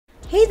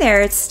Hey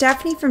there, it's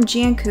Stephanie from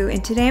Janku,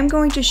 and today I'm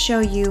going to show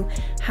you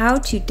how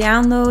to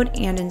download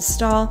and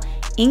install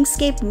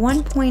Inkscape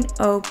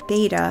 1.0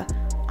 beta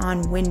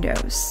on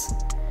Windows.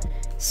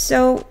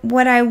 So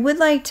what I would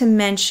like to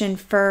mention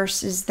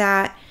first is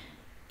that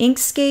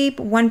Inkscape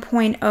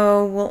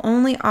 1.0 will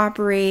only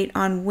operate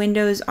on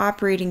Windows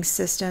operating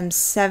systems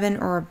 7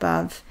 or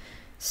above.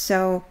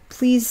 So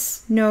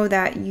please know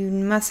that you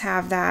must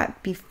have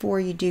that before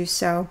you do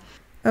so.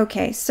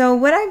 Okay, so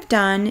what I've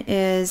done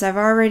is I've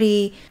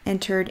already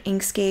entered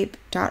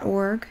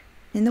inkscape.org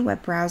in the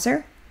web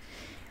browser.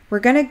 We're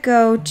going to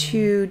go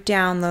to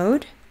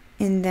download,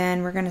 and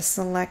then we're going to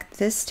select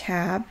this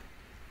tab.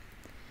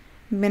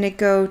 I'm going to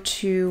go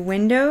to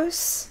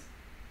Windows,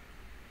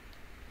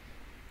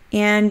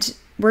 and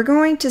we're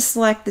going to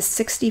select the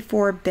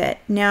 64-bit.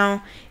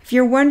 Now, if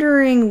you're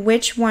wondering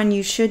which one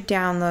you should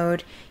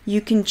download,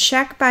 you can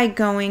check by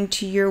going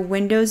to your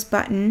Windows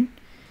button,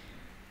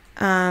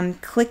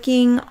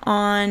 clicking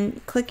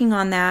on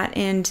that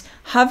and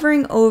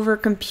hovering over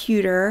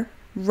computer,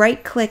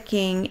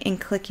 right-clicking and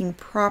clicking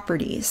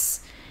properties,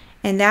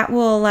 and that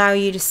will allow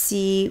you to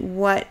see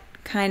what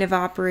kind of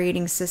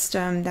operating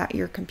system that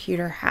your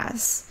computer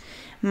has.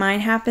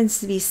 Mine happens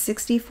to be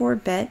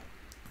 64-bit,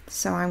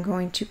 so I'm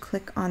going to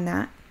click on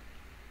that.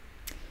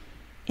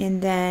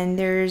 And then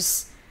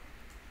there's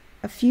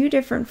a few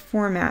different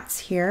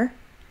formats here.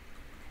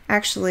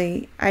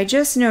 Actually, I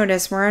just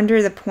noticed we're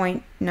under the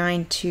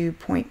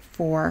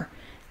 0.92.4.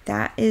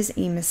 That is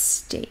a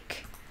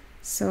mistake.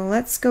 So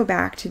let's go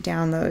back to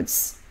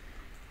downloads.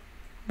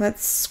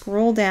 Let's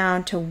scroll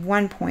down to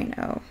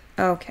 1.0.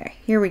 Okay,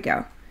 here we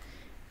go.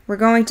 We're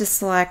going to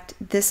select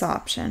this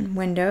option,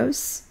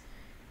 Windows,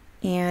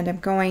 and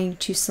I'm going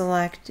to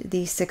select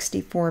the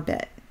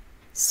 64-bit.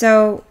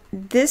 So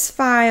this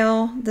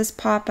file, this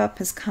pop-up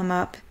has come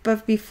up,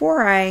 but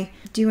before I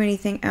do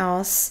anything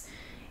else,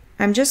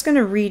 I'm just going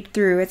to read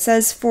through. It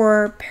says,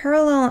 for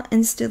parallel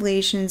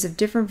installations of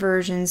different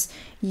versions,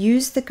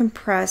 use the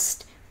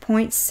compressed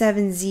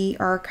 0.7Z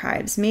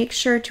archives. Make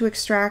sure to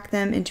extract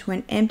them into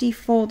an empty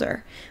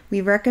folder.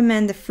 We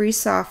recommend the free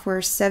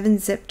software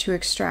 7-zip to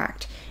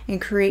extract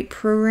and create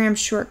program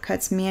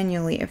shortcuts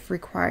manually if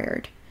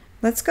required.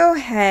 Let's go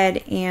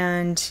ahead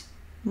and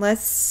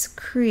let's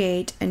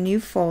create a new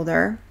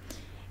folder.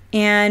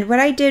 And what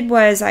I did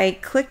was I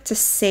clicked to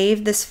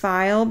save this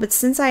file, but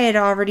since I had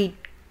already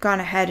gone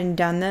ahead and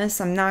done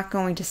this, I'm not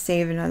going to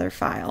save another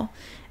file.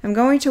 I'm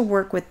going to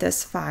work with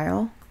this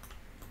file,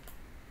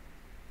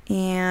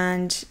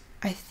 and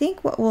I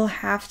think what we'll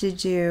have to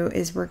do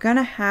is we're going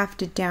to have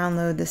to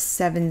download the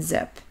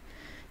 7-zip.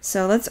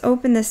 So let's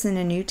open this in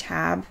a new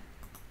tab.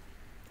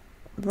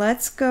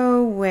 Let's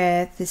go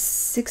with the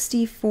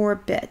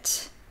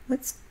 64-bit.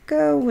 Let's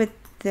go with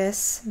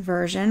this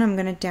version. I'm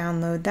going to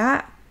download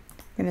that.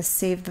 I'm going to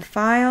save the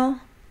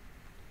file.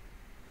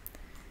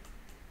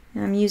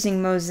 I'm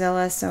using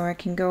Mozilla so I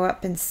can go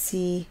up and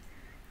see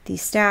the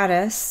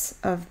status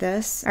of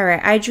this.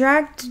 Alright, I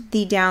dragged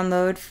the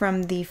download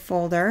from the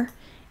folder,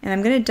 and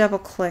I'm going to double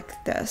click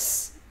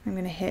this. I'm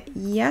going to hit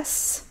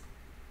yes.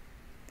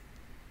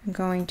 I'm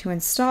going to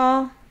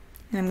install,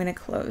 and I'm going to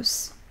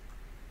close.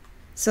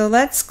 So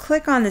let's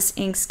click on this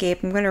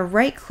Inkscape. I'm going to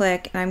right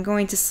click, and I'm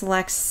going to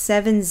select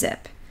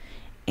 7-zip.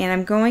 And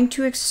I'm going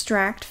to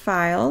extract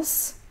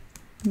files,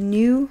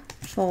 new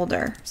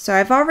folder. So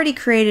I've already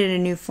created a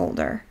new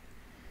folder.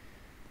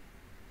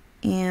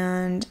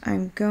 And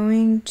I'm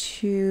going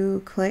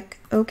to click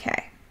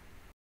OK.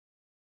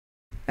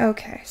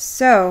 Okay,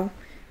 so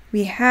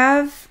we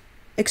have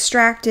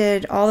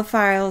extracted all the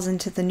files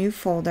into the new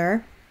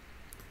folder.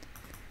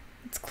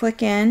 Let's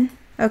click in.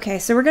 Okay,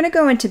 so we're going to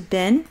go into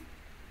bin,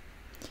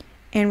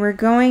 and we're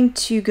going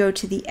to go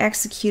to the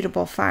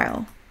executable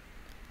file.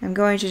 I'm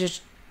going to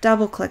just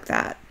double click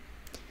that,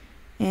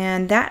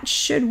 and that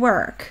should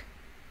work.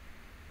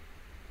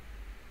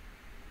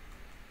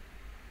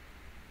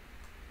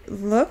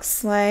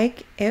 Looks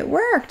like it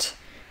worked.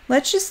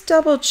 Let's just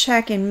double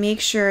check and make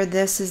sure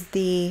this is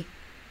the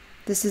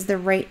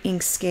right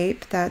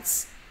Inkscape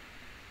that's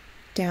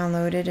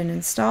downloaded and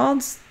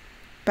installed.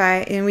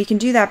 And we can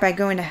do that by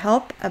going to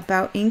Help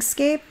About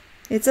Inkscape.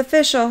 It's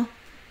official.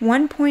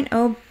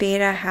 1.0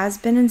 beta has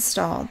been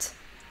installed.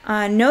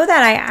 Know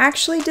that I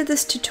actually did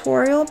this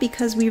tutorial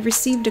because we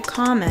received a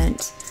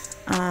comment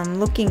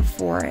looking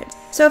for it.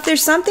 So if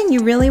there's something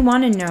you really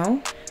want to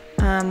know,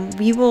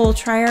 we will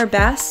try our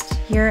best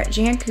here at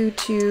Janku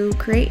to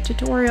create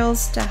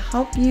tutorials to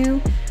help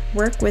you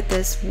work with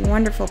this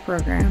wonderful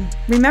program.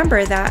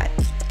 Remember that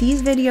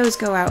these videos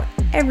go out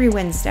every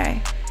Wednesday,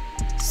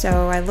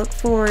 so I look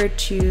forward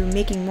to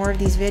making more of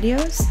these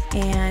videos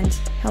and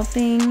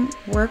helping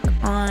work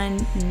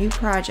on new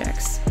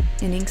projects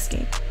in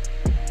Inkscape.